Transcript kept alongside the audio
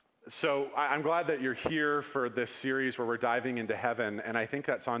I'm glad that you're here for this series where we're diving into heaven, and I think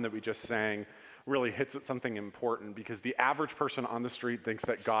that song that we just sang really hits at something important because the average person on the street thinks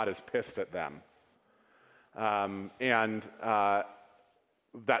that God is pissed at them. That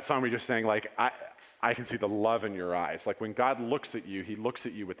song we just sang, like, I can see the love in your eyes. Like when God looks at you, he looks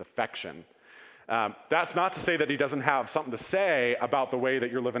at you with affection. That's not to say that he doesn't have something to say about the way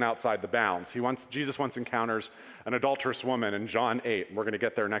that you're living outside the bounds. Jesus once encounters an adulterous woman in John 8, and we're going to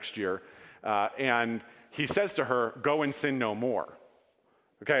get there next year. And he says to her, go and sin no more.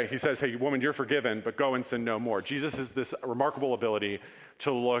 Okay, he says, hey, woman, you're forgiven, but go and sin no more. Jesus has this remarkable ability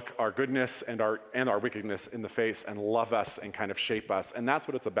to look our goodness and our wickedness in the face and love us and kind of shape us. And that's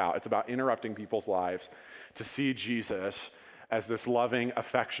what it's about. It's about interrupting people's lives to see Jesus as this loving,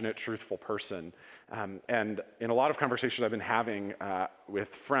 affectionate, truthful person. And in a lot of conversations I've been having with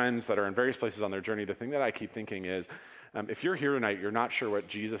friends that are in various places on their journey, the thing that I keep thinking is, if you're here tonight, you're not sure what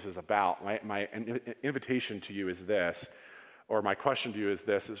Jesus is about, my invitation to you is this, or my question to you is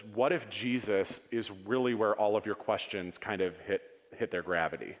this, is what if Jesus is really where all of your questions kind of hit their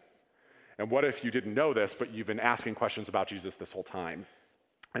gravity? And what if you didn't know this, but you've been asking questions about Jesus this whole time?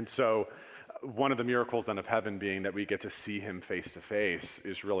 And so one of the miracles then of heaven being that we get to see him face to face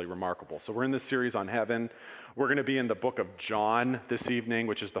is really remarkable. So we're in this series on heaven. We're going to be in the book of John this evening,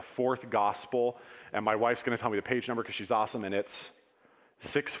 which is the fourth gospel. And my wife's going to tell me the page number because she's awesome, and it's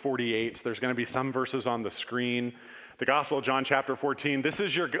 648. There's going to be some verses on the screen. The Gospel of John, chapter 14. This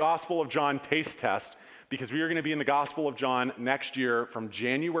is your Gospel of John taste test because we are going to be in the Gospel of John next year from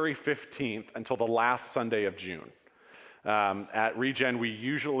January 15th until the last Sunday of June. At Regen, we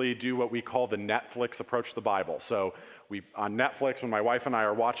usually do what we call the Netflix approach to the Bible. So on Netflix, when my wife and I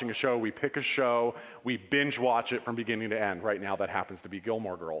are watching a show, we pick a show, we binge watch it from beginning to end. Right now, that happens to be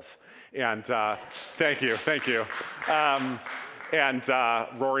Gilmore Girls. And thank you. And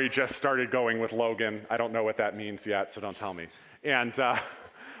Rory just started going with Logan. I don't know what that means yet, so don't tell me. And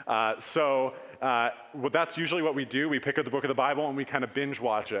that's usually what we do. We pick up the book of the Bible and we kind of binge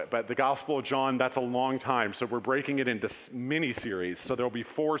watch it. But the Gospel of John, that's a long time. So we're breaking it into mini-series. So there'll be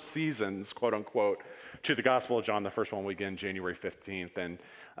 4 seasons, quote unquote, to the Gospel of John. The first one will begin January 15th. And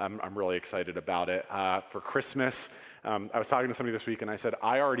I'm really excited about it. For Christmas, I was talking to somebody this week and I said,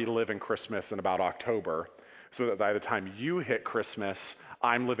 I already live in Christmas in about October. So that by the time you hit Christmas,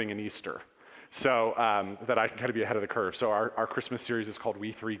 I'm living in Easter. So that I can kind of be ahead of the curve. So our Christmas series is called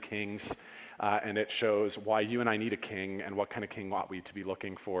We Three Kings, and it shows why you and I need a king and what kind of king ought we to be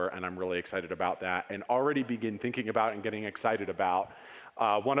looking for, and I'm really excited about that. And already begin thinking about and getting excited about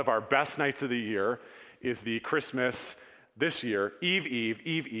one of our best nights of the year is the Christmas, this year, Eve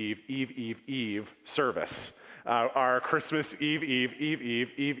service. Our Christmas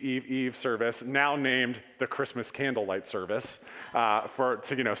Eve service, now named the Christmas Candlelight service,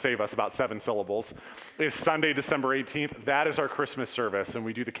 to save us about 7 syllables, is Sunday, December 18th. That is our Christmas service, and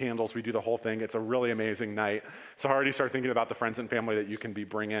we do the candles, we do the whole thing. It's a really amazing night. So I already start thinking about the friends and family that you can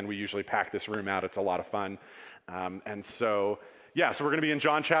bring in. We usually pack this room out. It's a lot of fun. So we're going to be in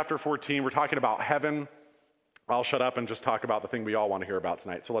John chapter 14. We're talking about heaven. I'll shut up and just talk about the thing we all want to hear about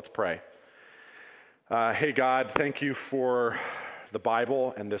tonight. So let's pray. Hey, God, thank you for the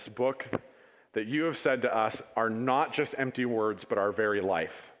Bible and this book that you have said to us are not just empty words, but our very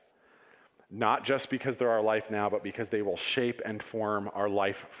life. Not just because they're our life now, but because they will shape and form our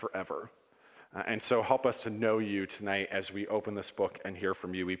life forever. And so help us to know you tonight as we open this book and hear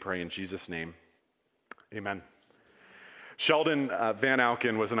from you, we pray in Jesus' name. Amen. Sheldon Van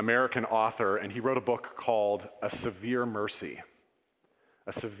Auken was an American author, and he wrote a book called A Severe Mercy.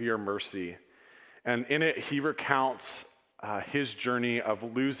 A Severe Mercy. And in it, he recounts his journey of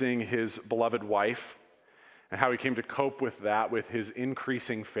losing his beloved wife and how he came to cope with that with his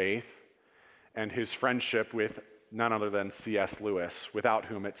increasing faith and his friendship with none other than C.S. Lewis, without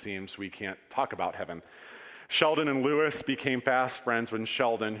whom it seems we can't talk about heaven. Sheldon and Lewis became fast friends when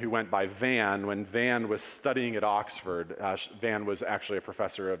Sheldon, who went by Van, when Van was studying at Oxford. Van was actually a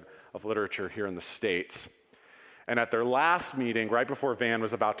professor of literature here in the States. And at their last meeting, right before Van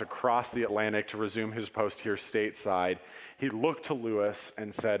was about to cross the Atlantic to resume his post here stateside, he looked to Lewis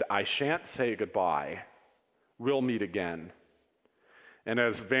and said, I shan't say goodbye. We'll meet again. And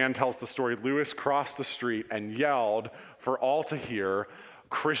as Van tells the story, Lewis crossed the street and yelled for all to hear,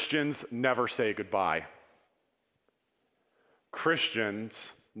 Christians never say goodbye. Christians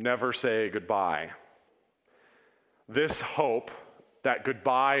never say goodbye. This hope that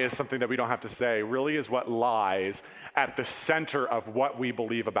goodbye is something that we don't have to say really is what lies at the center of what we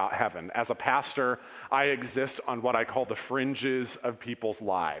believe about heaven. As a pastor, I exist on what I call the fringes of people's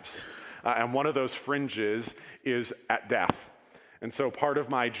lives. And one of those fringes is at death. And so part of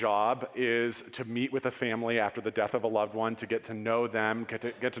my job is to meet with a family after the death of a loved one, to get to know them,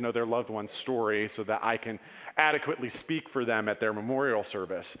 get to know their loved one's story so that I can adequately speak for them at their memorial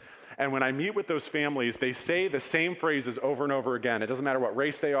service. And when I meet with those families, they say the same phrases over and over again. It doesn't matter what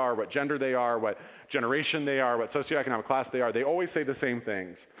race they are, what gender they are, what generation they are, what socioeconomic class they are. They always say the same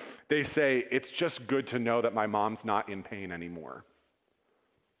things. They say, it's just good to know that my mom's not in pain anymore.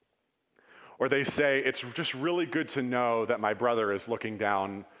 Or they say, it's just really good to know that my brother is looking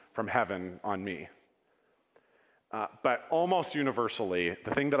down from heaven on me. But almost universally,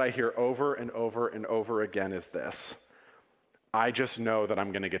 the thing that I hear over and over and over again is this: I just know that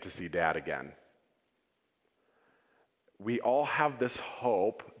I'm going to get to see Dad again. We all have this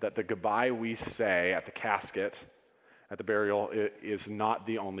hope that the goodbye we say at the casket, at the burial, is not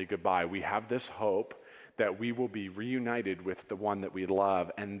the only goodbye. We have this hope that we will be reunited with the one that we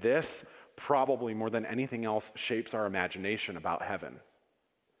love. And this, probably more than anything else, shapes our imagination about heaven.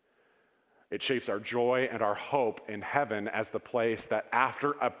 It shapes our joy and our hope in heaven as the place that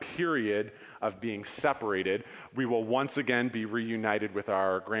after a period of being separated, we will once again be reunited with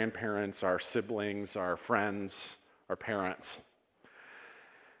our grandparents, our siblings, our friends, our parents.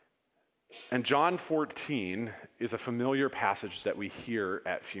 And John 14 is a familiar passage that we hear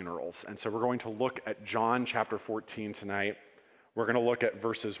at funerals. And so we're going to look at John chapter 14 tonight. We're going to look at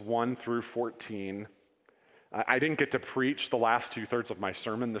verses 1 through 14. I didn't get to preach the last 2/3 of my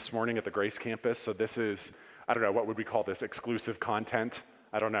sermon this morning at the Grace Campus, so this is, I don't know, what would we call this, exclusive content?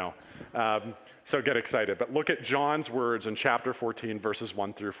 I don't know. So get excited. But look at John's words in chapter 14, verses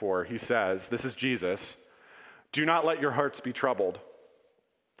 1 through 4. He says, this is Jesus, "Do not let your hearts be troubled.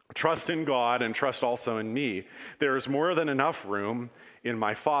 Trust in God and trust also in me. There is more than enough room in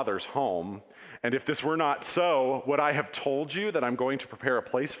my Father's home. And if this were not so, would I have told you that I'm going to prepare a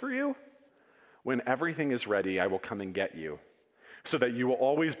place for you? When everything is ready, I will come and get you, so that you will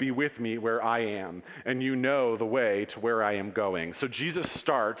always be with me where I am, and you know the way to where I am going." So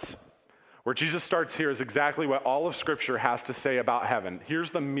where Jesus starts here is exactly what all of Scripture has to say about heaven.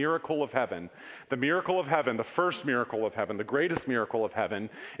 Here's the miracle of heaven. The miracle of heaven, the first miracle of heaven, the greatest miracle of heaven,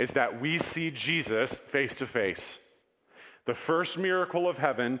 is that we see Jesus face to face. The first miracle of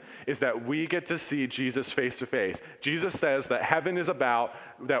heaven is that we get to see Jesus face to face. Jesus says that heaven is about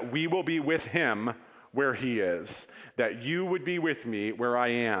that we will be with him where he is, that you would be with me where I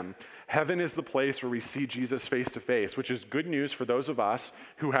am. Heaven is the place where we see Jesus face to face, which is good news for those of us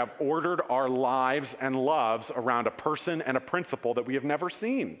who have ordered our lives and loves around a person and a principle that we have never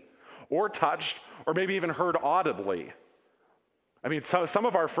seen or touched or maybe even heard audibly. I mean, so some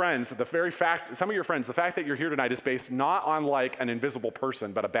of our friends, the fact that you're here tonight is based not on like an invisible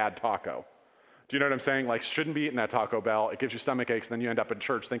person, but a bad taco. Do you know what I'm saying? Like, shouldn't be eating that Taco Bell. It gives you stomach aches, and then you end up in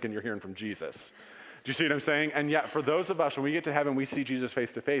church thinking you're hearing from Jesus. Do you see what I'm saying? And yet, for those of us, when we get to heaven, we see Jesus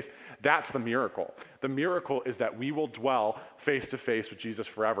face to face. That's the miracle. The miracle is that we will dwell face to face with Jesus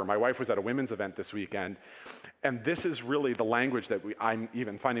forever. My wife was at a women's event this weekend, and this is really the language that I'm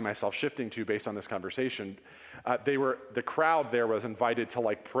even finding myself shifting to based on this conversation. The crowd there was invited to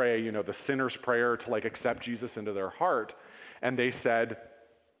like pray, the sinner's prayer to like accept Jesus into their heart. And they said,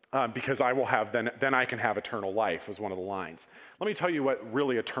 because I will have, then I can have eternal life, was one of the lines. Let me tell you what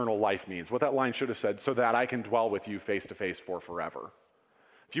really eternal life means. What that line should have said, so that I can dwell with you face to face for forever.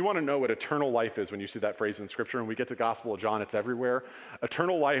 If you want to know what eternal life is when you see that phrase in Scripture, and we get to Gospel of John, it's everywhere.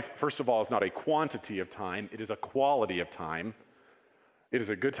 Eternal life, first of all, is not a quantity of time. It is a quality of time. It is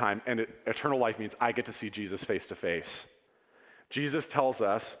a good time, and eternal life means I get to see Jesus face to face. Jesus tells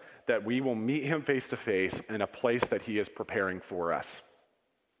us that we will meet him face to face in a place that he is preparing for us.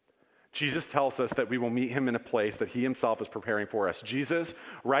 Jesus tells us that we will meet him in a place that he himself is preparing for us. Jesus,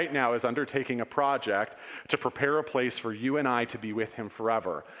 right now, is undertaking a project to prepare a place for you and I to be with him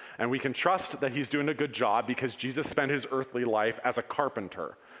forever. And we can trust that he's doing a good job because Jesus spent his earthly life as a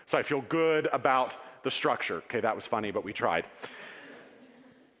carpenter. So I feel good about the structure. Okay, that was funny, but we tried.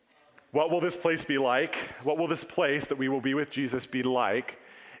 What will this place be like? What will this place that we will be with Jesus be like?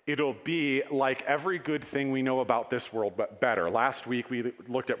 It'll be like every good thing we know about this world, but better. Last week, we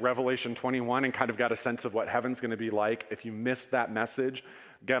looked at Revelation 21 and kind of got a sense of what heaven's going to be like. If you missed that message,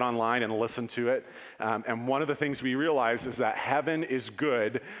 get online and listen to it. And one of the things we realize is that heaven is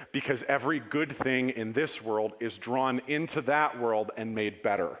good because every good thing in this world is drawn into that world and made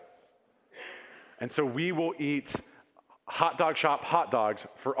better. And so we will eat hot dog shop hot dogs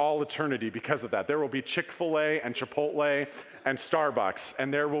for all eternity because of that. There will be Chick-fil-A and Chipotle and Starbucks,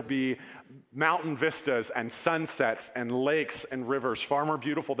 and there will be mountain vistas and sunsets and lakes and rivers far more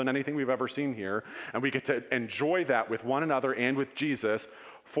beautiful than anything we've ever seen here, and we get to enjoy that with one another and with Jesus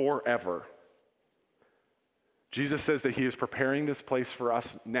forever. Jesus says that he is preparing this place for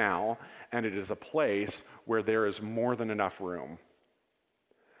us now, and it is a place where there is more than enough room.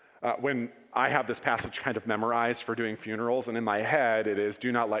 When I have this passage kind of memorized for doing funerals, and in my head it is,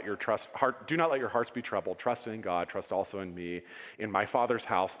 do not let your hearts be troubled. Trust in God, trust also in me. In my Father's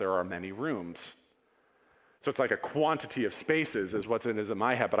house there are many rooms. So it's like a quantity of spaces is what's in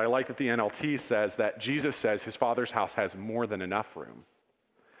my head. But I like that the NLT says that Jesus says his Father's house has more than enough room.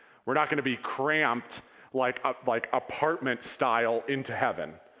 We're not going to be cramped like apartment style into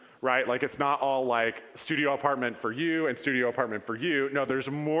heaven, right? Like it's not all like studio apartment for you and studio apartment for you. No, there's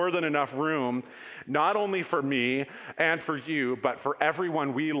more than enough room, not only for me and for you, but for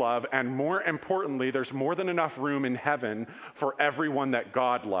everyone we love. And more importantly, there's more than enough room in heaven for everyone that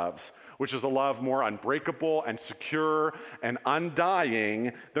God loves, which is a love more unbreakable and secure and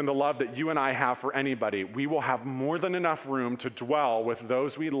undying than the love that you and I have for anybody. We will have more than enough room to dwell with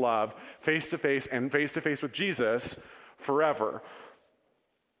those we love face to face and face to face with Jesus forever.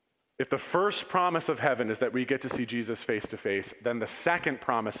 If the first promise of heaven is that we get to see Jesus face to face, then the second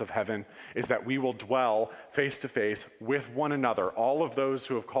promise of heaven is that we will dwell face to face with one another, all of those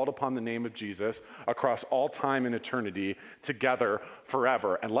who have called upon the name of Jesus across all time and eternity together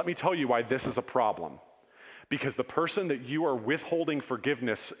forever. And let me tell you why this is a problem. Because the person that you are withholding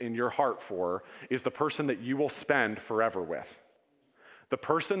forgiveness in your heart for is the person that you will spend forever with. The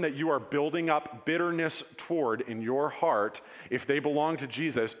person that you are building up bitterness toward in your heart, if they belong to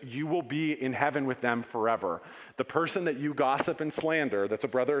Jesus, you will be in heaven with them forever. The person that you gossip and slander, that's a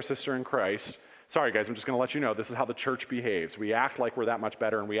brother or sister in Christ, sorry guys, I'm just going to let you know, this is how the church behaves. We act like we're that much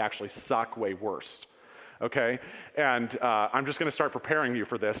better and we actually suck way worse. Okay? And I'm just going to start preparing you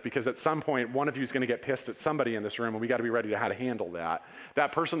for this because at some point, one of you is going to get pissed at somebody in this room and we got to be ready to how to handle that.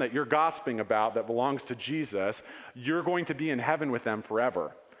 That person that you're gossiping about that belongs to Jesus, you're going to be in heaven with them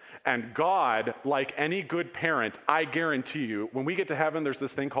forever. And God, like any good parent, I guarantee you, when we get to heaven, there's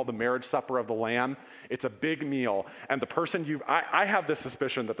this thing called the marriage supper of the Lamb. It's a big meal. And the person I have this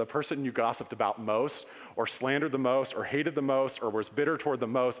suspicion that the person you gossiped about most or slandered the most or hated the most or was bitter toward the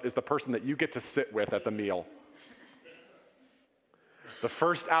most is the person that you get to sit with at the meal. The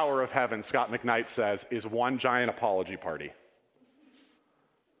first hour of heaven, Scott McKnight says, is one giant apology party.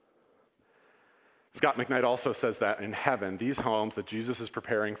 Scott McKnight also says that in heaven, these homes that Jesus is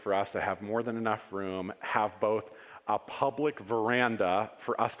preparing for us that have more than enough room have both a public veranda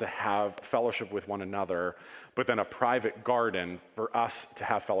for us to have fellowship with one another, but then a private garden for us to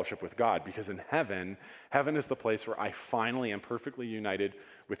have fellowship with God. Because in heaven is the place where I finally am perfectly united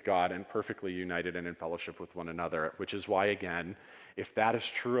with God and perfectly united and in fellowship with one another, which is why, again, if that is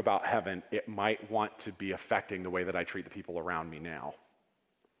true about heaven, it might want to be affecting the way that I treat the people around me now.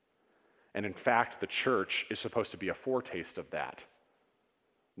 And in fact, the church is supposed to be a foretaste of that.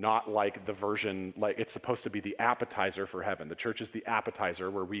 Not like the version, like it's supposed to be the appetizer for heaven. The church is the appetizer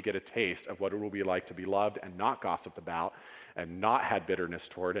where we get a taste of what it will be like to be loved and not gossiped about and not had bitterness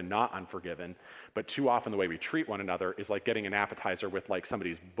toward and not unforgiven. But too often the way we treat one another is like getting an appetizer with like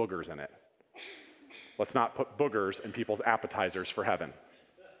somebody's boogers in it. Let's not put boogers in people's appetizers for heaven.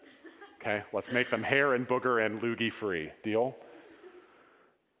 Okay, let's make them hair and booger and loogie free. Deal?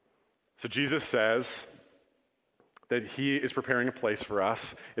 So Jesus says that he is preparing a place for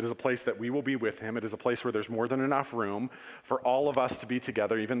us. It is a place that we will be with him. It is a place where there's more than enough room for all of us to be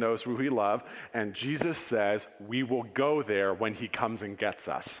together, even those who we love. And Jesus says we will go there when he comes and gets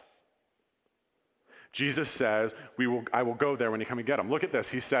us. Jesus says, I will go there when you come and get him. Look at this.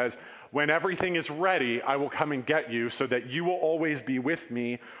 He says, when everything is ready, I will come and get you so that you will always be with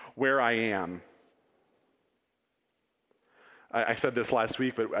me where I am. I said this last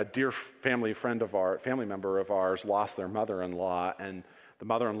week, but a dear family member of ours lost their mother-in-law, and the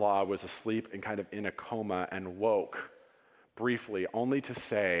mother-in-law was asleep and kind of in a coma and woke briefly, only to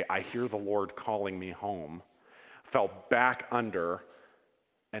say, I hear the Lord calling me home, fell back under,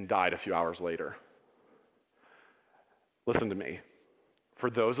 and died a few hours later. Listen to me. For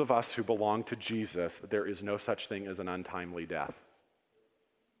those of us who belong to Jesus, there is no such thing as an untimely death.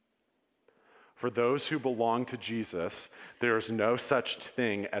 For those who belong to Jesus, there is no such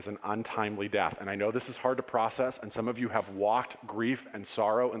thing as an untimely death. And I know this is hard to process, and some of you have walked grief and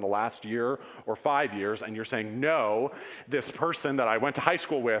sorrow in the last year or 5 years, and you're saying, no, this person that I went to high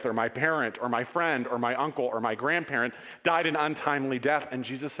school with, or my parent, or my friend, or my uncle, or my grandparent died an untimely death. And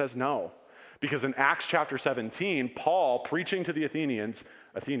Jesus says no. Because in Acts chapter 17, Paul, preaching to the Athenians,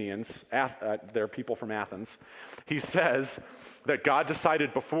 they're people from Athens, he says that God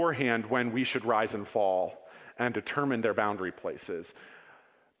decided beforehand when we should rise and fall and determine their boundary places.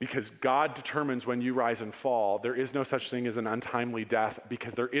 Because God determines when you rise and fall. There is no such thing as an untimely death,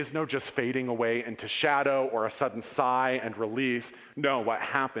 because there is no just fading away into shadow or a sudden sigh and release. No, what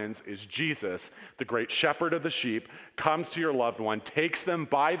happens is Jesus, the great shepherd of the sheep, comes to your loved one, takes them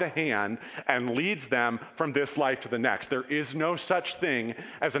by the hand, and leads them from this life to the next. There is no such thing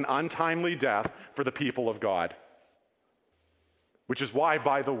as an untimely death for the people of God. Which is why,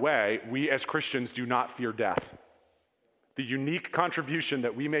 by the way, we as Christians do not fear death. The unique contribution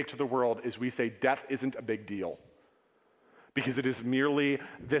that we make to the world is we say death isn't a big deal, because it is merely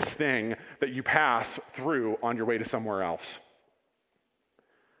this thing that you pass through on your way to somewhere else.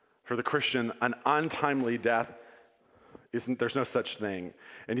 For the Christian, an untimely death there's no such thing.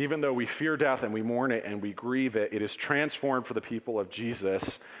 And even though we fear death and we mourn it and we grieve it, it is transformed for the people of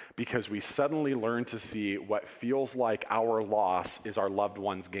Jesus, because we suddenly learn to see what feels like our loss is our loved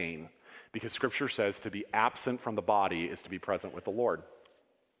one's gain. Because Scripture says to be absent from the body is to be present with the Lord.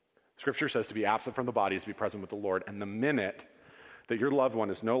 Scripture says to be absent from the body is to be present with the Lord. And the minute that your loved one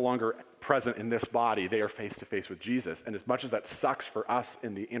is no longer present in this body, they are face to face with Jesus. And as much as that sucks for us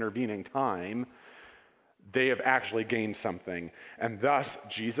in the intervening time, they have actually gained something. And thus,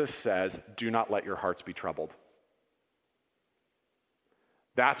 Jesus says, do not let your hearts be troubled.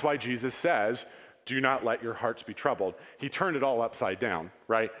 That's why Jesus says, do not let your hearts be troubled. He turned it all upside down,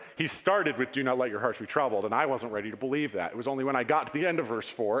 right? He started with do not let your hearts be troubled, and I wasn't ready to believe that. It was only when I got to the end of verse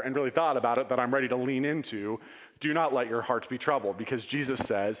 4 and really thought about it that I'm ready to lean into do not let your hearts be troubled, because Jesus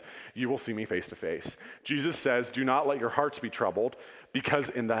says, you will see me face to face. Jesus says, do not let your hearts be troubled, because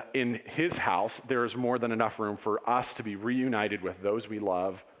in his house there is more than enough room for us to be reunited with those we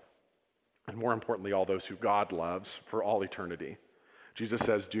love, and more importantly, all those who God loves for all eternity. Jesus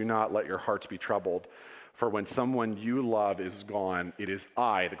says, do not let your hearts be troubled, for when someone you love is gone, it is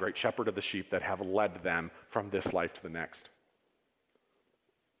I, the great shepherd of the sheep, that have led them from this life to the next.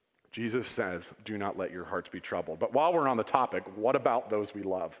 Jesus says, do not let your hearts be troubled. But while we're on the topic, what about those we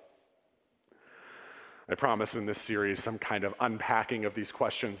love? I promise in this series some kind of unpacking of these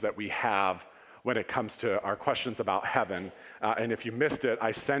questions that we have when it comes to our questions about heaven. And if you missed it,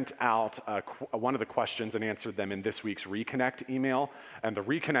 I sent out one of the questions and answered them in this week's Reconnect email. And the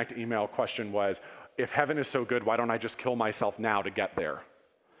Reconnect email question was, if heaven is so good, why don't I just kill myself now to get there?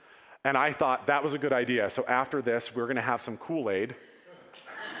 And I thought that was a good idea. So after this, we're going to have some Kool-Aid.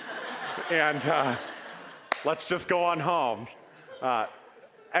 And let's just go on home.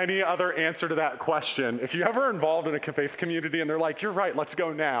 Any other answer to that question? If you're ever involved in a faith community and they're like, you're right, let's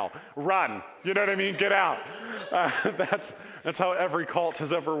go now. Run. You know what I mean? Get out. That's how every cult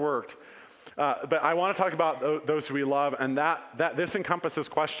has ever worked. But I want to talk about those who we love, and that this encompasses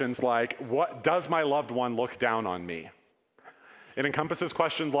questions like, what does my loved one look down on me? It encompasses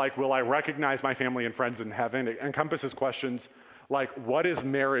questions like, will I recognize my family and friends in heaven? It encompasses questions like, what is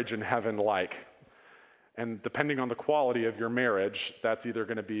marriage in heaven like? And depending on the quality of your marriage, that's either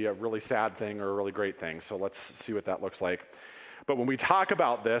going to be a really sad thing or a really great thing. So let's see what that looks like. But when we talk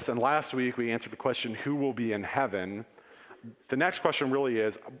about this, and last week we answered the question, who will be in heaven? The next question really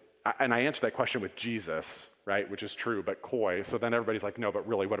is, and I answered that question with Jesus, right, which is true, but coy. So then everybody's like, no, but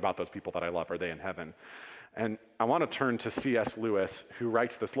really, what about those people that I love? Are they in heaven? And I want to turn to C.S. Lewis, who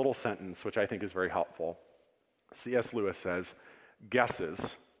writes this little sentence, which I think is very helpful. C.S. Lewis says,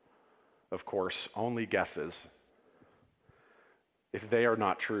 guesses, of course, only guesses. If they are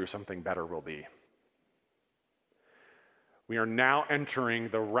not true, something better will be. We are now entering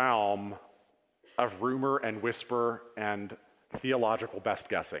the realm of rumor and whisper and theological best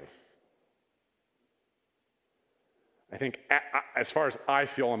guessing. I think, as far as I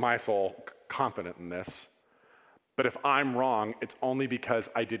feel in my soul, confident in this, but if I'm wrong, it's only because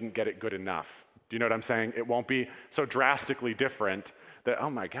I didn't get it good enough. Do you know what I'm saying? It won't be so drastically different that, oh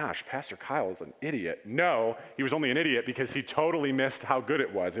my gosh, Pastor Kyle is an idiot. No, he was only an idiot because he totally missed how good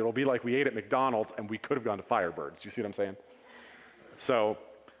it was. It'll be like we ate at McDonald's and we could have gone to Firebirds. Do you see what I'm saying? So,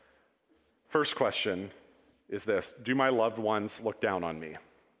 first question is this: do my loved ones look down on me?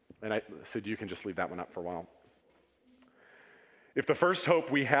 And I said you can just leave that one up for a while. If the first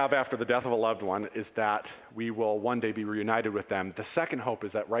hope we have after the death of a loved one is that we will one day be reunited with them, the second hope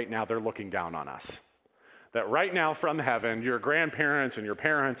is that right now they're looking down on us. That right now from heaven, your grandparents and your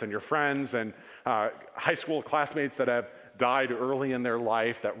parents and your friends and high school classmates that have died early in their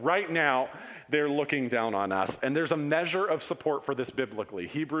life, that right now they're looking down on us. And there's a measure of support for this biblically.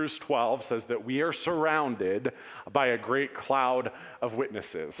 Hebrews 12 says that we are surrounded by a great cloud of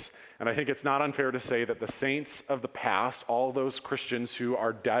witnesses. And I think it's not unfair to say that the saints of the past, all those Christians who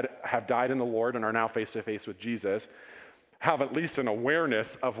are dead, have died in the Lord and are now face to face with Jesus, have at least an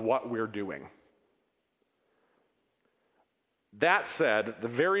awareness of what we're doing. That said, the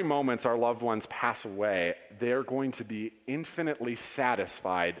very moments our loved ones pass away, they're going to be infinitely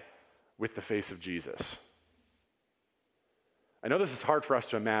satisfied with the face of Jesus. I know this is hard for us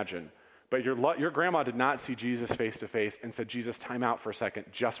to imagine, but your grandma did not see Jesus face to face and said, Jesus, time out for a second,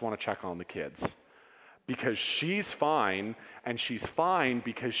 just want to check on the kids. Because she's fine, and she's fine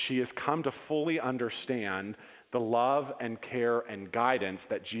because she has come to fully understand the love and care and guidance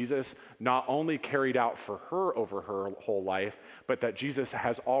that Jesus not only carried out for her over her whole life, but that Jesus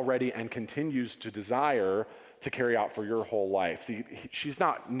has already and continues to desire to carry out for your whole life. See, she's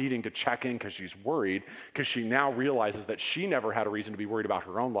not needing to check in because she's worried, because she now realizes that she never had a reason to be worried about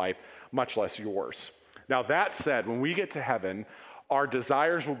her own life, much less yours. Now, that said, when we get to heaven, our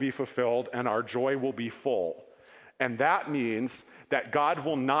desires will be fulfilled and our joy will be full. And that means that God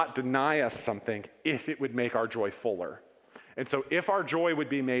will not deny us something if it would make our joy fuller. And so if our joy would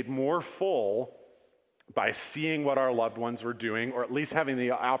be made more full by seeing what our loved ones were doing, or at least having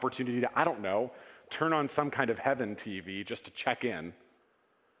the opportunity to, I don't know, turn on some kind of heaven TV just to check in,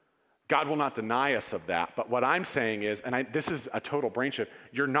 God will not deny us of that. But what I'm saying is, and this is a total brain shift,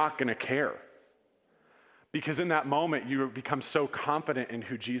 you're not going to care. Because in that moment, you become so confident in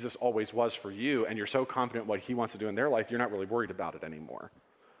who Jesus always was for you, and you're so confident in what he wants to do in their life, you're not really worried about it anymore.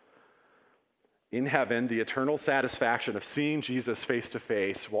 In heaven, the eternal satisfaction of seeing Jesus face to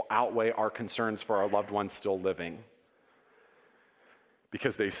face will outweigh our concerns for our loved ones still living.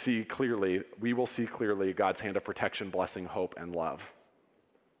 Because we will see clearly God's hand of protection, blessing, hope, and love.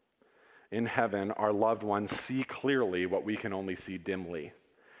 In heaven, our loved ones see clearly what we can only see dimly.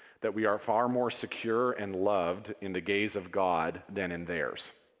 That we are far more secure and loved in the gaze of God than in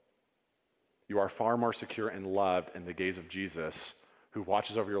theirs. You are far more secure and loved in the gaze of Jesus, who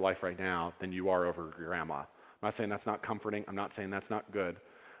watches over your life right now, than you are over your grandma. I'm not saying that's not comforting. I'm not saying that's not good.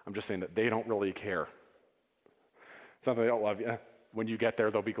 I'm just saying that they don't really care. It's not that they don't love you. When you get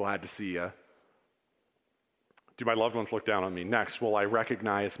there, they'll be glad to see you. Do my loved ones look down on me? Next, will I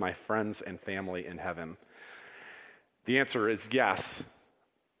recognize my friends and family in heaven? The answer is yes,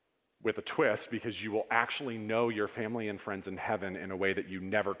 with a twist, because you will actually know your family and friends in heaven in a way that you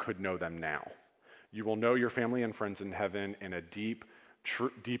never could know them now. You will know your family and friends in heaven in a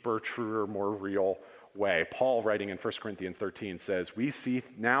deeper, truer, more real way. Paul, writing in 1 Corinthians 13, says, we see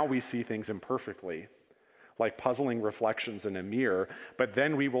things imperfectly, like puzzling reflections in a mirror, but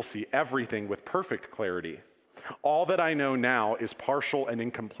then we will see everything with perfect clarity. All that I know now is partial and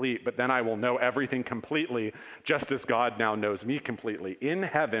incomplete, but then I will know everything completely, just as God now knows me completely. In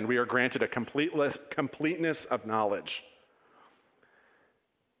heaven, we are granted a completeness of knowledge.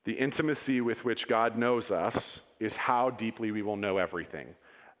 The intimacy with which God knows us is how deeply we will know everything.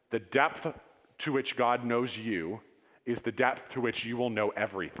 The depth to which God knows you is the depth to which you will know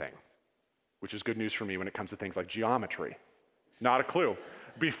everything, which is good news for me when it comes to things like geometry. Not a clue.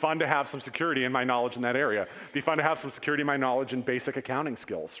 Be fun to have some security in my knowledge in that area. Be fun to have some security in my knowledge in basic accounting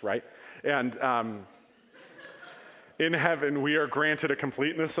skills, right? And in heaven, we are granted a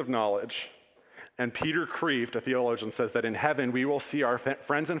completeness of knowledge. And Peter Kreeft, a theologian, says that in heaven, we will see our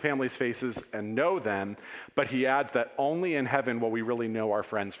friends and family's faces and know them, but he adds that only in heaven will we really know our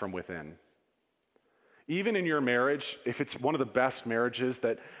friends from within. Even in your marriage, if it's one of the best marriages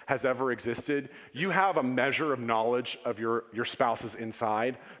that has ever existed, you have a measure of knowledge of your spouse's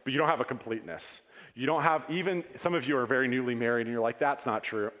inside, but you don't have a completeness. You don't have, even some of you are very newly married and you're like, that's not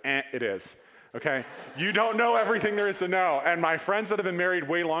true. It is, okay? You don't know everything there is to know. And my friends that have been married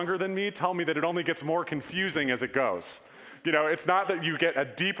way longer than me tell me that it only gets more confusing as it goes. You know, it's not that you get a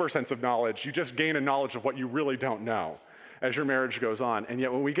deeper sense of knowledge, you just gain a knowledge of what you really don't know as your marriage goes on. And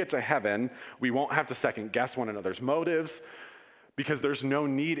yet when we get to heaven, we won't have to second guess one another's motives, because there's no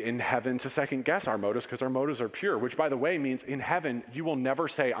need in heaven to second guess our motives, because our motives are pure, which, by the way, means in heaven, you will never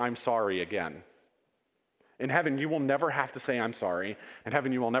say, I'm sorry again. In heaven, you will never have to say, I'm sorry. In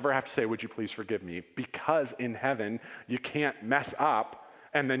heaven, you will never have to say, would you please forgive me? Because in heaven, you can't mess up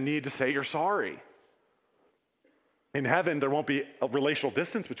and then need to say you're sorry. In heaven, there won't be a relational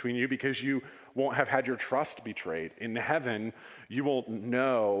distance between you because you won't have had your trust betrayed. In heaven, you will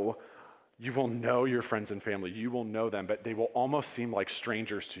know your friends and family. You will know them, but they will almost seem like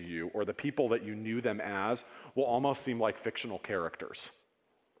strangers to you, or the people that you knew them as will almost seem like fictional characters,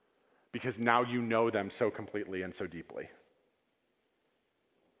 because now you know them so completely and so deeply.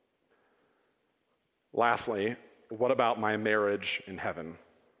 Lastly, what about my marriage in heaven?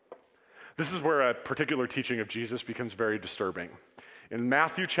 This is where a particular teaching of Jesus becomes very disturbing. In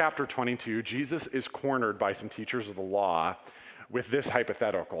Matthew chapter 22, Jesus is cornered by some teachers of the law with this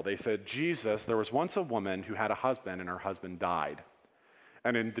hypothetical. They said, Jesus, there was once a woman who had a husband and her husband died.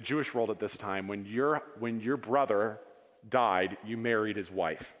 And in the Jewish world at this time, when your brother died, you married his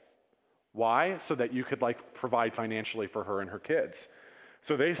wife. Why? So that you could provide financially for her and her kids.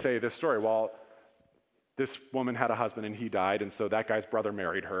 So they say this story, well, this woman had a husband and he died, and so that guy's brother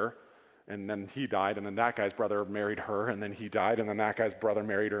married her, and then he died, and then that guy's brother married her, and then he died, and then that guy's brother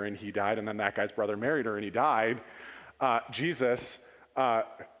married her, and he died, and then that guy's brother married her, and he died. Jesus,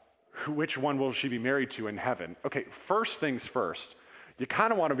 which one will she be married to in heaven? Okay, first things first. You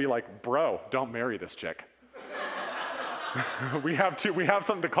kind of want to be like, bro, don't marry this chick. We have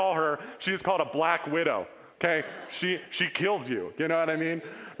something to call her. She is called a black widow. Okay, she kills you. You know what I mean?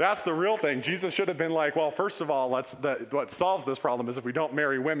 That's the real thing. Jesus should have been like, well, first of all, what solves this problem is if we don't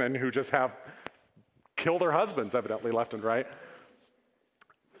marry women who just have killed their husbands, evidently left and right.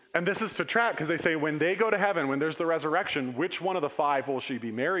 And this is to trap, because they say when they go to heaven, when there's the resurrection, which one of the five will she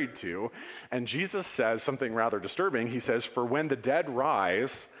be married to? And Jesus says something rather disturbing. He says, for when the dead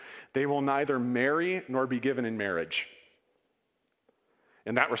rise, they will neither marry nor be given in marriage.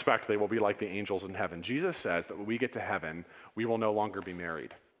 In that respect, they will be like the angels in heaven. Jesus says that when we get to heaven, we will no longer be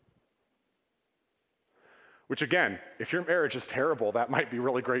married. Which again, if your marriage is terrible, that might be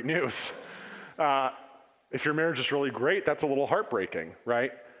really great news. If your marriage is really great, that's a little heartbreaking,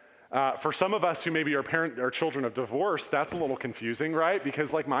 right? For some of us who maybe are children of divorce, that's a little confusing, right?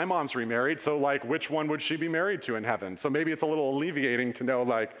 Because my mom's remarried, so which one would she be married to in heaven? So maybe it's a little alleviating to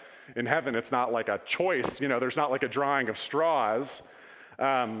know in heaven it's not like a choice, there's not like a drawing of straws.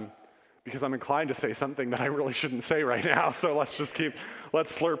 Because I'm inclined to say something that I really shouldn't say right now, so let's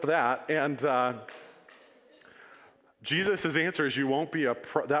slurp that. And Jesus' answer is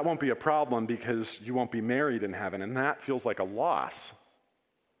that won't be a problem because you won't be married in heaven, and that feels like a loss.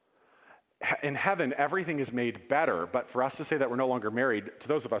 In heaven, everything is made better, but for us to say that we're no longer married, to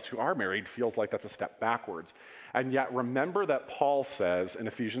those of us who are married, feels like that's a step backwards. And yet remember that Paul says in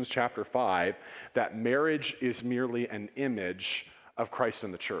Ephesians chapter 5 that marriage is merely an image of Christ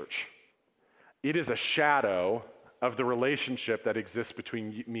and the church. It is a shadow of the relationship that exists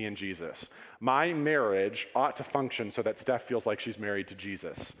between me and Jesus. My marriage ought to function so that Steph feels like she's married to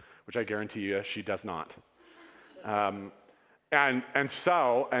Jesus, which I guarantee you she does not. And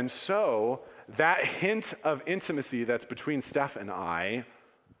so that hint of intimacy that's between Steph and I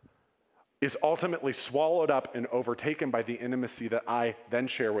is ultimately swallowed up and overtaken by the intimacy that I then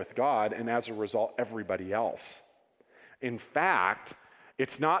share with God, and as a result, everybody else. In fact,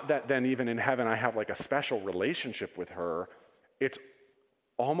 it's not that then even in heaven I have a special relationship with her. It's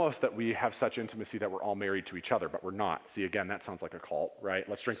almost that we have such intimacy that we're all married to each other, but we're not. See, again, that sounds like a cult, right?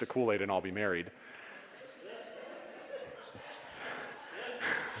 Let's drink the Kool-Aid and all be married.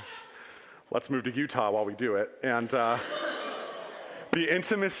 Let's move to Utah while we do it. And the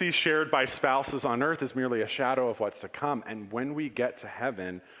intimacy shared by spouses on earth is merely a shadow of what's to come. And when we get to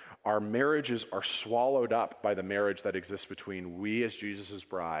heaven, our marriages are swallowed up by the marriage that exists between we as Jesus'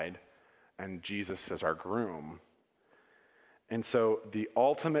 bride and Jesus as our groom. And so the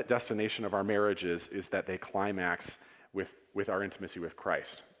ultimate destination of our marriages is that they climax with our intimacy with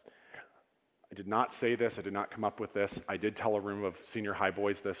Christ. I did not say this. I did not come up with this. I did tell a room of senior high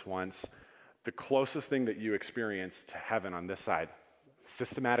boys this once. The closest thing that you experience to heaven on this side,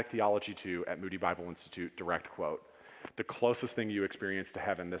 Systematic Theology 2 at Moody Bible Institute, direct quote, the closest thing you experience to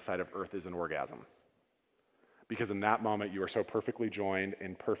heaven this side of earth is an orgasm. Because in that moment, you are so perfectly joined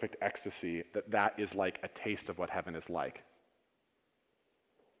in perfect ecstasy that is like a taste of what heaven is like.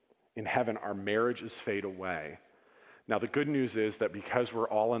 In heaven, our marriages fade away. Now, the good news is that because we're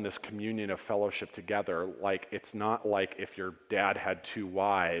all in this communion of fellowship together, it's not like if your dad had two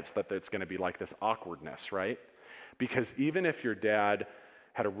wives, that it's going to be like this awkwardness, right? Because even if your dad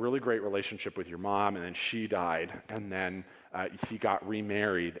had a really great relationship with your mom, and then she died, and then he got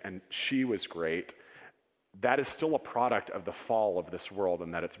remarried, and she was great, that is still a product of the fall of this world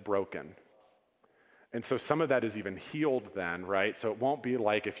and that it's broken. And so some of that is even healed then, right? So it won't be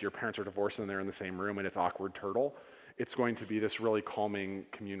like if your parents are divorced and they're in the same room and it's awkward turtle. It's going to be this really calming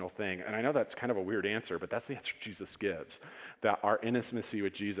communal thing. And I know that's kind of a weird answer, but that's the answer Jesus gives, that our intimacy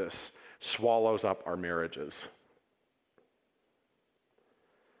with Jesus swallows up our marriages.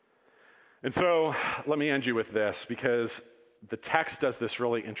 And so let me end you with this, because the text does this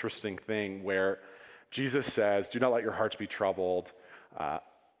really interesting thing where Jesus says, do not let your hearts be troubled.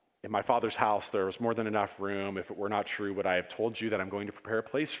 In my Father's house, there was more than enough room. If it were not true, would I have told you that I'm going to prepare a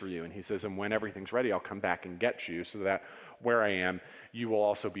place for you? And he says, and when everything's ready, I'll come back and get you so that where I am, you will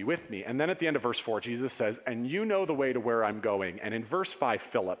also be with me. And then at the end of verse 4, Jesus says, and you know the way to where I'm going. And in verse 5,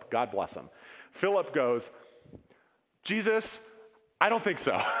 Philip, God bless him, Philip goes, Jesus, I don't think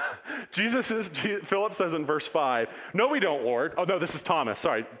so. Philip says in verse 5, no, we don't, Lord. Oh, no, this is Thomas.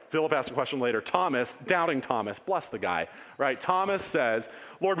 Sorry, Philip asked a question later. Thomas, doubting Thomas, bless the guy, right? Thomas says,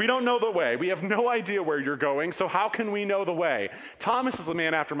 Lord, we don't know the way. We have no idea where you're going, so how can we know the way? Thomas is a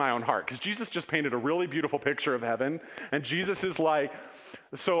man after my own heart, because Jesus just painted a really beautiful picture of heaven, and Jesus is like,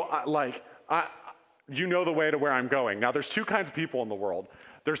 you know the way to where I'm going. Now, there's two kinds of people in the world.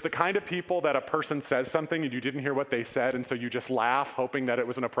 There's the kind of people that a person says something and you didn't hear what they said, and so you just laugh, hoping that it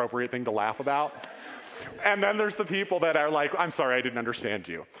was an appropriate thing to laugh about. And then there's the people that are like, I'm sorry, I didn't understand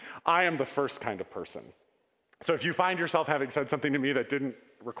you. I am the first kind of person. So if you find yourself having said something to me that didn't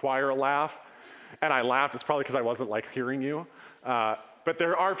require a laugh, and I laughed, it's probably because I wasn't like hearing you. But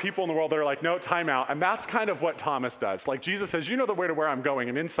there are people in the world that are like, no, time out. And that's kind of what Thomas does. Like Jesus says, you know the way to where I'm going.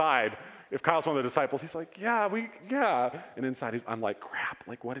 And inside, if Kyle's one of the disciples, he's like, yeah. And inside, I'm like, crap,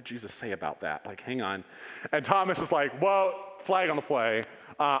 like what did Jesus say about that? Like, hang on. And Thomas is like, well, flag on the play.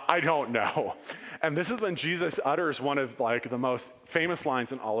 I don't know. And this is when Jesus utters one of like the most famous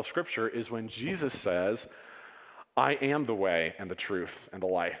lines in all of Scripture is when Jesus says, I am the way and the truth and the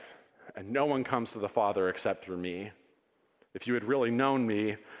life. And no one comes to the Father except through me. If you had really known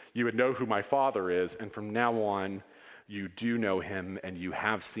me, you would know who my Father is, and from now on, you do know him and you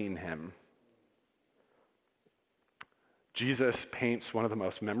have seen him. Jesus paints one of the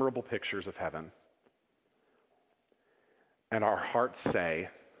most memorable pictures of heaven. And our hearts say,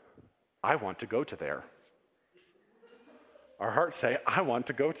 I want to go to there. Our hearts say, I want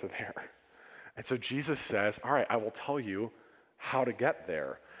to go to there. And so Jesus says, all right, I will tell you how to get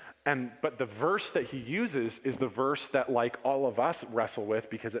there. But the verse that he uses is the verse that like all of us wrestle with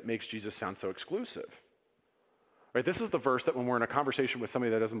because it makes Jesus sound so exclusive. Right? This is the verse that when we're in a conversation with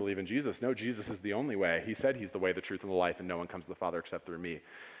somebody that doesn't believe in Jesus, no, Jesus is the only way. He said he's the way, the truth, and the life, and no one comes to the Father except through me.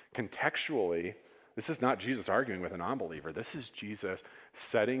 Contextually, this is not Jesus arguing with a non-believer. This is Jesus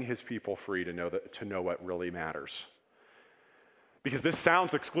setting his people free to know what really matters. Because this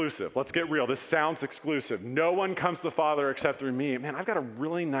sounds exclusive. Let's get real. This sounds exclusive. No one comes to the Father except through me. Man, I've got a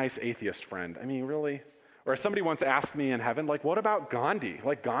really nice atheist friend. I mean, really? Or somebody once asked me in heaven, like, what about Gandhi?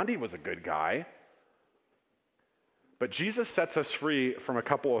 Like, Gandhi was a good guy. But Jesus sets us free from a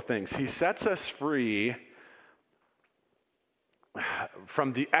couple of things. He sets us free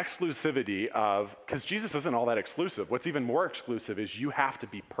from the exclusivity of, because Jesus isn't all that exclusive. What's even more exclusive is you have to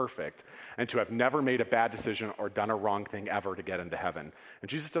be perfect and to have never made a bad decision or done a wrong thing ever to get into heaven. And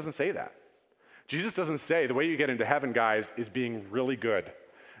Jesus doesn't say that. Jesus doesn't say the way you get into heaven, guys, is being really good.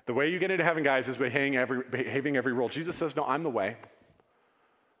 The way you get into heaven, guys, is behaving every rule. Jesus says, no, I'm the way.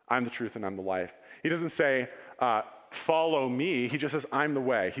 I'm the truth and I'm the life. He doesn't say, follow me. He just says, I'm the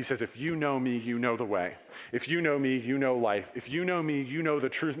way. He says, if you know me, you know the way. If you know me, you know life. If you know me, you know the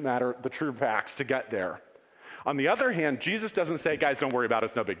truth matter, the true facts to get there. On the other hand, Jesus doesn't say, guys, don't worry about it.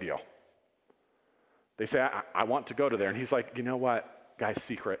 It's no big deal. They say, I want to go to there. And he's like, you know what, guys,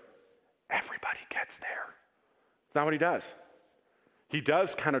 secret. Everybody gets there. It's not what he does. He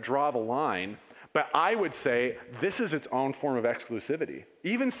does kind of draw the line. But I would say this is its own form of exclusivity.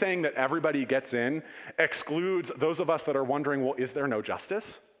 Even saying that everybody gets in excludes those of us that are wondering, well, is there no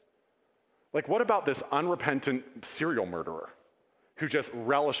justice? Like, what about this unrepentant serial murderer who just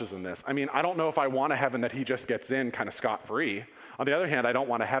relishes in this? I mean, I don't know if I want a heaven that he just gets in kind of scot-free. On the other hand, I don't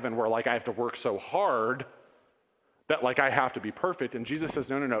want a heaven where, like, I have to work so hard that, like, I have to be perfect. And Jesus says,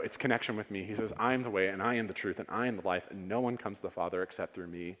 no, it's connection with me. He says, I am the way, and I am the truth, and I am the life, and no one comes to the Father except through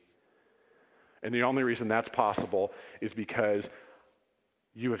me. And the only reason that's possible is because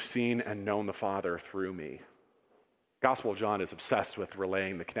you have seen and known the Father through me. Gospel of John is obsessed with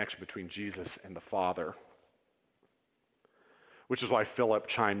relaying the connection between Jesus and the Father, which is why Philip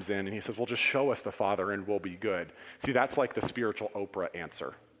chimes in and he says, well, just show us the Father and we'll be good. See, that's like the spiritual Oprah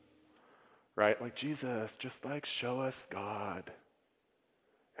answer, right? Like, Jesus, just like show us God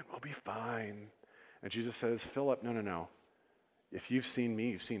and we'll be fine. And Jesus says, Philip, no. If you've seen me,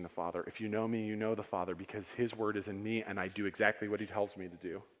 you've seen the Father. If you know me, you know the Father, because his word is in me and I do exactly what he tells me to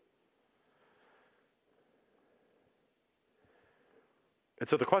do. And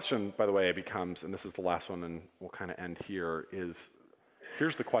so the question, by the way, becomes, and this is the last one and we'll kind of end here, is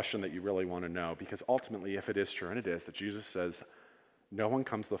here's the question that you really want to know, because ultimately, if it is true, and it is, that Jesus says, no one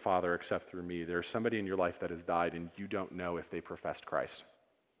comes to the Father except through me, there's somebody in your life that has died and you don't know if they professed Christ.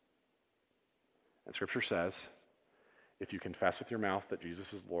 And Scripture says, if you confess with your mouth that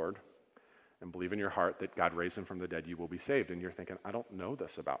Jesus is Lord and believe in your heart that God raised him from the dead, you will be saved. And you're thinking, I don't know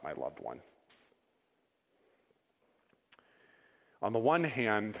this about my loved one. On the one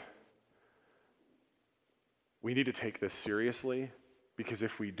hand, we need to take this seriously, because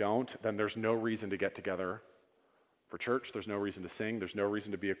if we don't, then there's no reason to get together For church, there's no reason to sing, there's no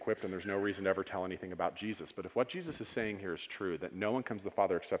reason to be equipped, and there's no reason to ever tell anything about Jesus. But if what Jesus is saying here is true, that no one comes to the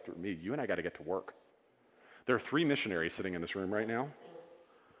Father except through me, you and I got to get to work. There are 3 missionaries sitting in this room right now.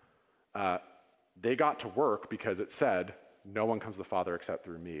 They got to work because it said, no one comes to the Father except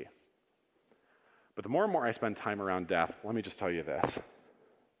through me. But the more and more I spend time around death, let me just tell you this.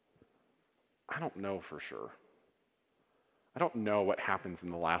 I don't know for sure. I don't know what happens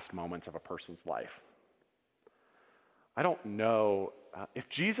in the last moments of a person's life. I don't know if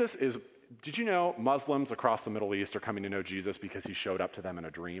Jesus is, did you know Muslims across the Middle East are coming to know Jesus because he showed up to them in a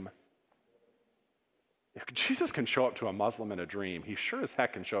dream? If Jesus can show up to a Muslim in a dream, he sure as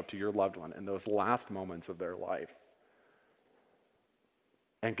heck can show up to your loved one in those last moments of their life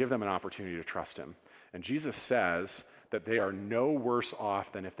and give them an opportunity to trust him. And Jesus says that they are no worse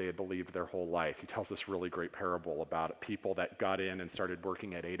off than if they had believed their whole life. He tells this really great parable about people that got in and started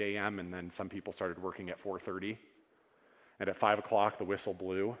working at 8 a.m. and then some people started working at 4:30. And at 5 o'clock, the whistle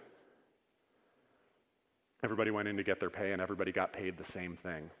blew. Everybody went in to get their pay and everybody got paid the same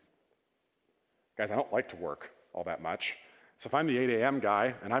thing. Guys, I don't like to work all that much. So if I'm the 8 a.m.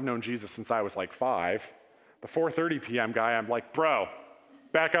 guy, and I've known Jesus since I was like 5, the 4:30 p.m. guy, I'm like, bro,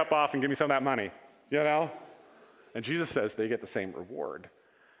 back up off and give me some of that money, you know? And Jesus says they get the same reward.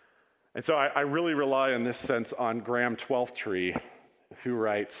 And so I really rely in this sense on Graham Twelftree, who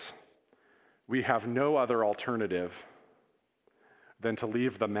writes, we have no other alternative than to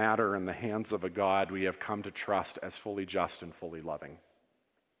leave the matter in the hands of a God we have come to trust as fully just and fully loving.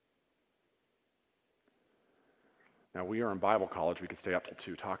 Now, we are in Bible college. We could stay up till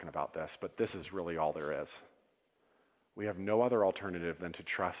 2 talking about this, but this is really all there is. We have no other alternative than to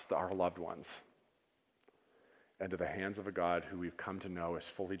trust our loved ones into the hands of a God who we've come to know as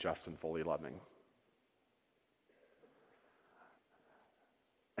fully just and fully loving.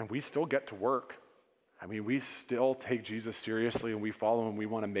 And we still get to work. I mean, we still take Jesus seriously and we follow him. We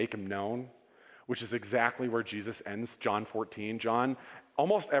want to make him known, which is exactly where Jesus ends John 14. John,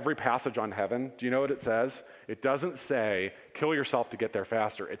 almost every passage on heaven, do you know what it says? It doesn't say, kill yourself to get there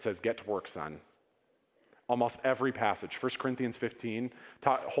faster. It says, get to work, son. Almost every passage. 1 Corinthians 15,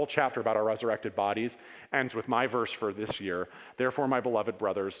 whole chapter about our resurrected bodies, ends with my verse for this year. Therefore, my beloved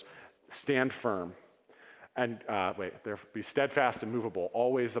brothers, stand firm. And therefore be steadfast and movable,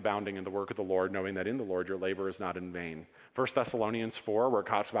 always abounding in the work of the Lord, knowing that in the Lord your labor is not in vain. 1 Thessalonians 4, where it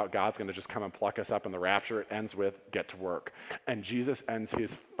talks about God's going to just come and pluck us up in the rapture, it ends with get to work. And Jesus ends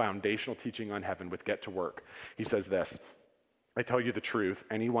his foundational teaching on heaven with get to work. He says this, I tell you the truth,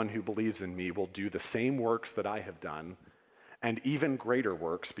 anyone who believes in me will do the same works that I have done, and even greater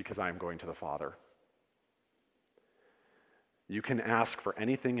works because I am going to the Father. You can ask for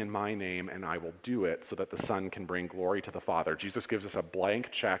anything in my name, and I will do it so that the Son can bring glory to the Father. Jesus gives us a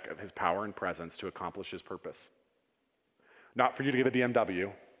blank check of his power and presence to accomplish his purpose. Not for you to get a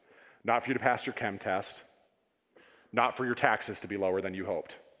BMW, not for you to pass your chem test, not for your taxes to be lower than you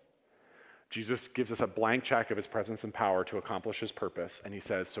hoped. Jesus gives us a blank check of his presence and power to accomplish his purpose, and he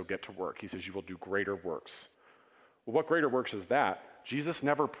says, so get to work. He says, you will do greater works. Well, what greater works is that? Jesus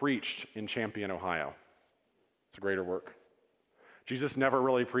never preached in Champion, Ohio. It's a greater work. Jesus never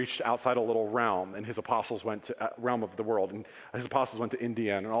really preached outside a little realm, and his apostles went to realm of the world, and his apostles went to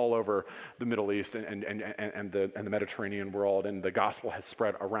India and all over the Middle East and the Mediterranean world, and the gospel has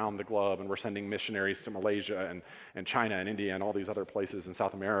spread around the globe, and we're sending missionaries to Malaysia and China and India and all these other places in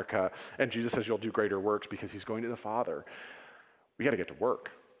South America, and Jesus says you'll do greater works because he's going to the Father. We got to get to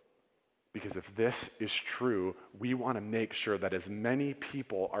work. Because if this is true, we want to make sure that as many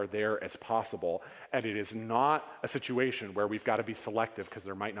people are there as possible, and it is not a situation where we've got to be selective because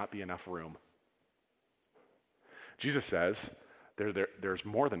there might not be enough room. Jesus says there's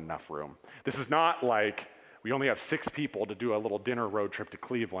more than enough room. This is not like we only have 6 people to do a little dinner road trip to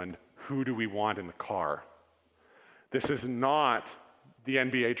Cleveland. Who do we want in the car? This is not the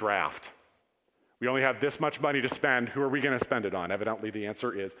NBA draft. We only have this much money to spend. Who are we going to spend it on? Evidently, the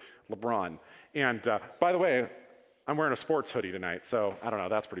answer is LeBron. And by the way, I'm wearing a sports hoodie tonight, so I don't know.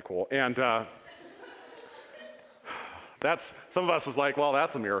 That's pretty cool. And that's some of us is like, well,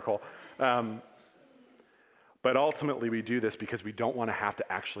 that's a miracle. But ultimately, we do this because we don't want to have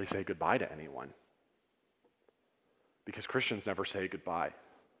to actually say goodbye to anyone. Because Christians never say goodbye.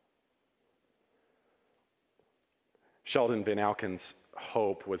 Sheldon Van Auken's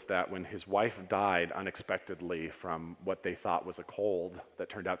hope was that when his wife died unexpectedly from what they thought was a cold that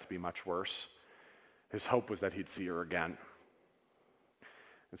turned out to be much worse, his hope was that he'd see her again.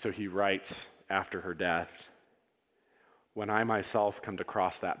 And so he writes after her death, when I myself come to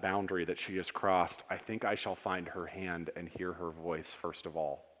cross that boundary that she has crossed, I think I shall find her hand and hear her voice first of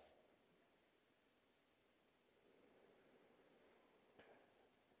all.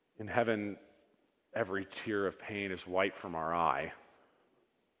 In heaven, every tear of pain is wiped from our eye,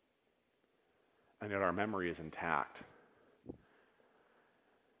 and yet our memory is intact.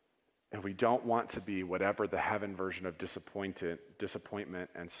 And we don't want to be whatever the heaven version of disappointment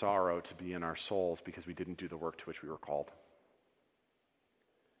and sorrow to be in our souls because we didn't do the work to which we were called.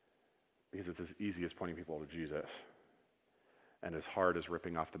 Because it's as easy as pointing people to Jesus and as hard as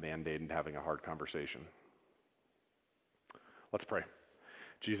ripping off the Band-Aid and having a hard conversation. Let's pray.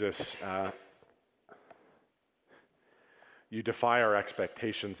 Jesus, you defy our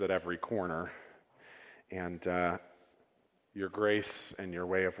expectations at every corner, and your grace and your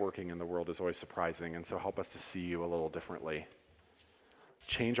way of working in the world is always surprising, and so help us to see you a little differently.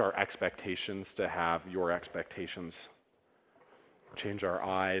 Change our expectations to have your expectations. Change our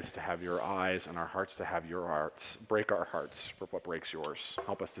eyes to have your eyes and our hearts to have your hearts. Break our hearts for what breaks yours.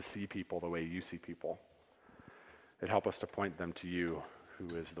 Help us to see people the way you see people. And help us to point them to you,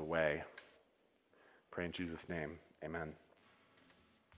 who is the way. Pray in Jesus' name. Amen.